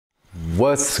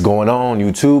What's going on,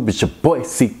 YouTube? It's your boy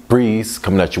C Breeze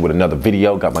coming at you with another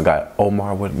video. Got my guy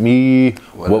Omar with me.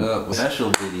 What up? Special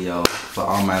video for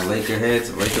all my Laker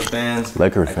heads, Laker fans,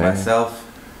 myself,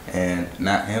 and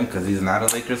not him because he's not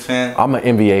a Lakers fan. I'm an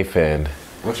NBA fan.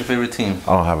 What's your favorite team?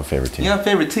 I don't have a favorite team. You have a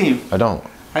favorite team? I don't.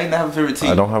 How you not have a favorite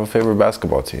team? I don't have a favorite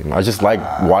basketball team. I just like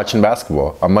watching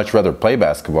basketball. I much rather play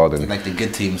basketball than like the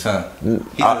good teams, huh? He's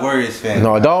a Warriors fan.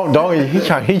 No, don't. He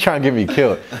trying to get me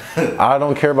killed. I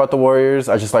don't care about the Warriors.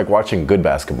 I just like watching good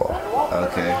basketball.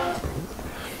 Okay.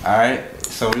 All right.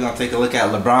 So we're gonna take a look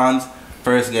at LeBron's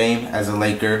first game as a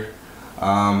Laker.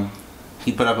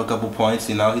 He put up a couple points.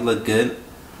 You know, he looked good.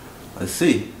 Let's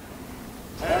see.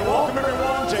 And welcome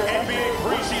everyone to NBA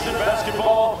preseason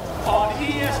basketball on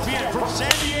ESPN from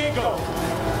San Diego.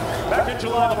 Back in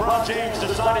July, LeBron James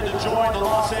decided to join the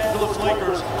Los Angeles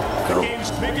Lakers, the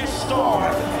game's biggest star,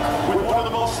 with one of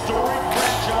the most storied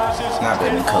franchises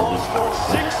in all of sports.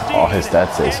 16 all his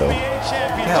stats say so.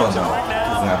 Hell no,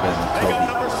 he's not better than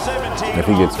Kobe. If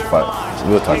he gets fired,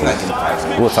 we'll talk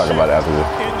about it after this.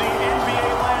 In the NBA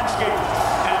landscape,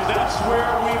 and that's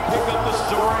where we pick up the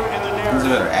story in the narrative. He's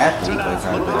a better athlete, but he's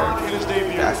not a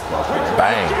better basketball player.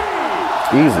 Bang.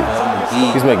 Easy.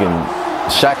 He's making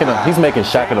Shaq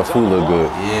and a fool look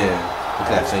good. Yeah. Look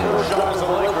at that fadeaway.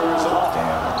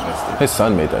 Damn, missed it. His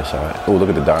son made that shot. Oh, look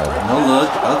at the dime. No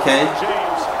look. Okay.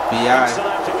 B.I.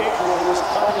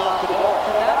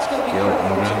 Yo,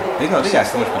 they got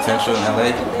so much potential in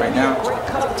LA right now.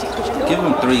 Give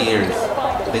them 3 years.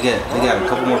 They got a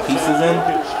couple more pieces in.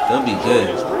 They'll be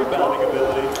good.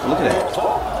 Look at that.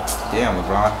 Damn,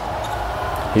 LeBron.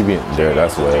 He be there.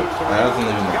 That's what. That wasn't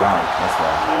even LeBron. That's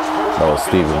why. That was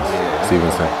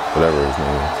Stevenson, whatever his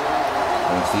name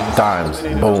is. Dimes,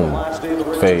 boom,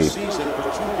 fade.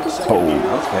 Oh,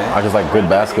 okay. I just like good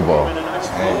basketball.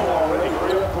 Hey.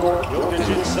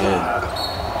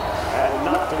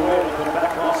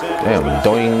 Damn,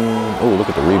 doing. Oh, look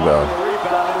at the rebound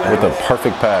with a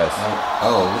perfect pass.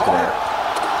 Oh, look at that.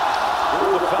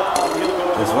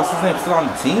 Is what's his name still on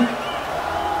the team?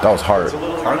 That was hard.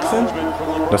 Clarkson?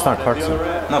 That's not Clarkson.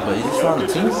 No, but he's still on the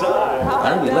team?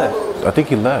 I heard he left. I think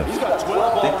he left.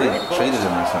 I think they traded him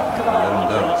or something and let him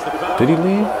go. Did he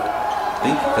leave? I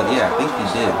think he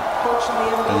did.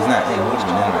 But he's not in. He would have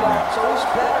been in right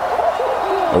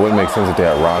now. It wouldn't make sense if they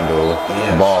had Rondo,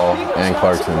 Ball, and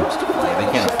Clarkson. Yeah, they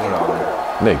can't afford all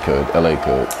that. They could. LA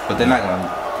could. But they're not going to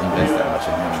invest that much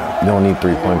in him now. You don't need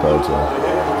 3-point guards, though.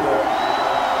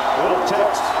 Little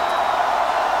text.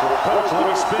 Coach, let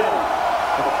me spin.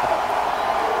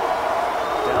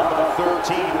 Down by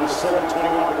 13 with 7:21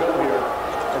 to go here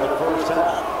in the first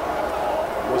half.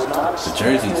 Was not The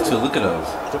jerseys too, look at those.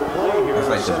 That's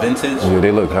like the vintage. Yeah, they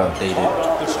look hot. Updated.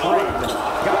 Off the screen.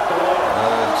 Got the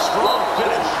layup. Strong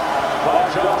finish by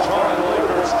Josh Hart and the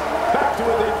Lakers. Back to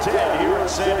within 10 here in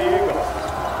San Diego.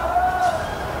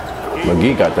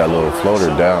 McGee got that little floater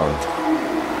down.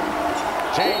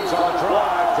 James on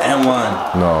drive. And one.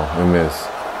 No, he missed.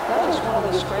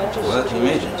 What? He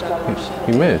made it.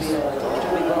 He missed.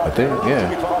 I think, yeah.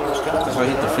 That's why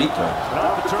he hit the free throw.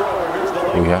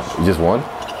 He just won?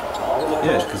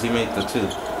 Yeah, because he made the 2. Ooh,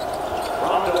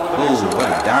 what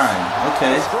a dime.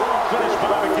 Okay.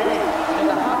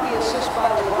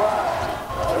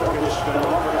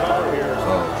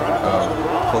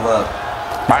 Pull up.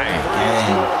 Bang.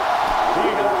 Dang.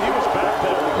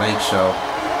 Lake show.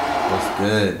 What's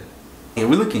good? Yeah,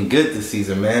 we're looking good this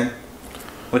season, man.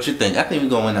 What you think? I think we're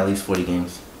gonna win at least 40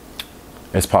 games.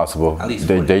 It's possible. At least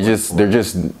they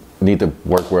just need to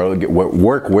work well.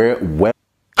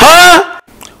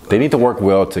 They need to work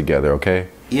well together. Okay.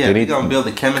 Yeah, they're gonna build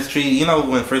the chemistry. You know,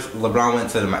 when first LeBron went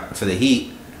to the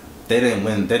Heat, they didn't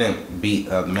win. They didn't beat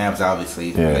the Mavs.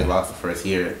 Obviously, they lost the first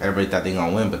year. Everybody thought they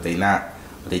gonna win, but they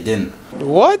didn't.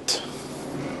 What?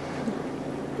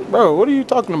 Bro, what are you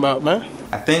talking about, man?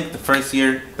 I think the first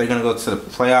year they're gonna go to the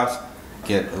playoffs,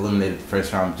 get eliminated the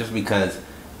first round, just because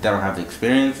they don't have the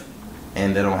experience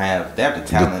and they have the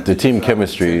talent. The team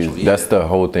chemistry. That's the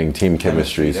whole thing. Team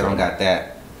chemistry. They don't got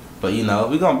that. But you know,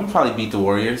 we probably beat the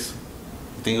Warriors.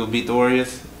 You think we'll beat the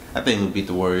Warriors? I think we'll beat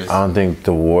the Warriors. I don't think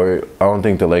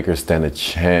the Lakers stand a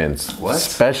chance. What?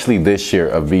 Especially this year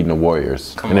of beating the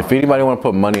Warriors. Come on. If anybody want to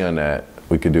put money on that,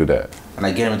 we could do that. And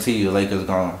I guarantee you, the Lakers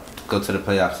gonna go to the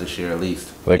playoffs this year at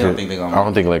least. Lakers, I don't think they're gonna. I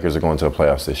don't think Lakers are going to the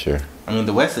playoffs this year. I mean,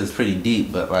 the West is pretty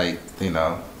deep, but like you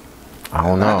know, I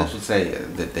don't know. I should say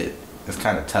that it's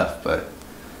kind of tough, but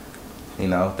you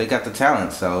know they got the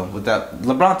talent. So without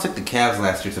LeBron took the Cavs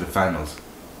last year to the finals.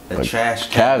 The trash.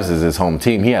 Cavs is his home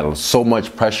team. He had so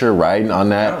much pressure riding on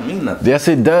that. I don't mean nothing. Yes,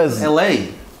 it does.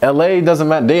 LA doesn't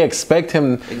matter. They expect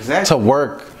him to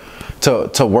work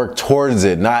to work towards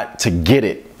it, not to get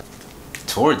it.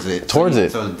 Towards it.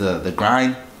 So the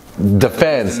grind. The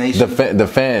fans, the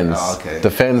fans, oh, okay. The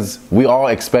fans. We all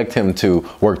expect him to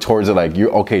work towards it. Like,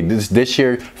 you're okay. This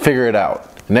year, figure it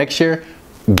out. Next year,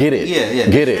 get it. Yeah.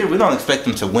 Get it. We don't expect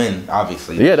him to win,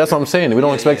 obviously. Yeah, that's what I'm saying. We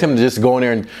don't expect him to just go in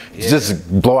there and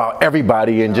just blow out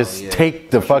everybody and just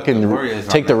take the fucking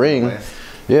take the ring.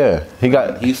 Yeah, he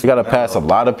got to pass a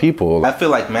lot of people. I feel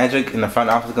like Magic in the front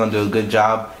office is gonna do a good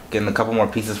job getting a couple more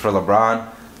pieces for LeBron.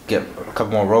 Get a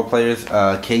couple more role players.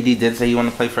 KD did say he want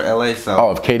to play for LA,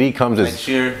 so if KD comes next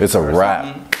year, it's a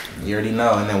wrap. You already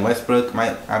know. And then Westbrook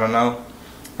might. I don't know.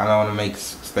 I don't want to make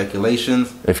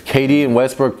speculations. If KD and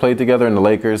Westbrook play together in the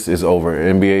Lakers, it's over.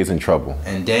 NBA's in trouble.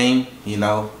 And Dame, you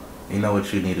know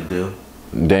what you need to do.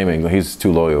 Dame, he's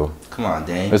too loyal. Come on,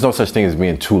 Dame. There's no such thing as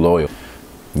being too loyal.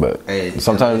 But hey,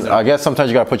 sometimes, I guess sometimes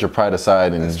you gotta put your pride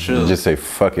aside and just say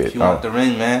fuck it. If you want the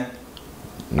ring, man.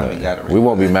 We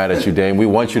won't be mad at you, Dame. We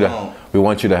want you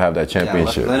to have that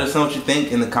championship. Let us know what you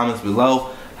think in the comments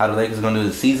below. How the Lakers are gonna do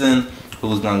the season?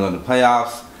 Who's gonna go to the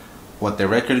playoffs? What their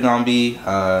record is gonna be?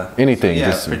 Anything. So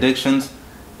just predictions.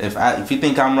 If you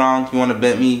think I'm wrong, if you want to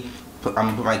bet me, I'm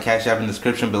gonna put my Cash App in the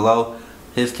description below.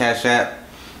 His Cash App,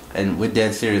 and we're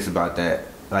dead serious about that.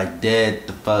 Like dead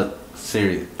the fuck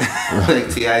serious.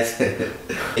 Like T.I. said.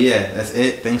 Yeah, that's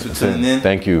it. Thanks for tuning in.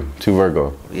 Thank you. 2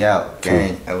 Virgo. We out.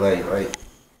 Gang. LA. Right.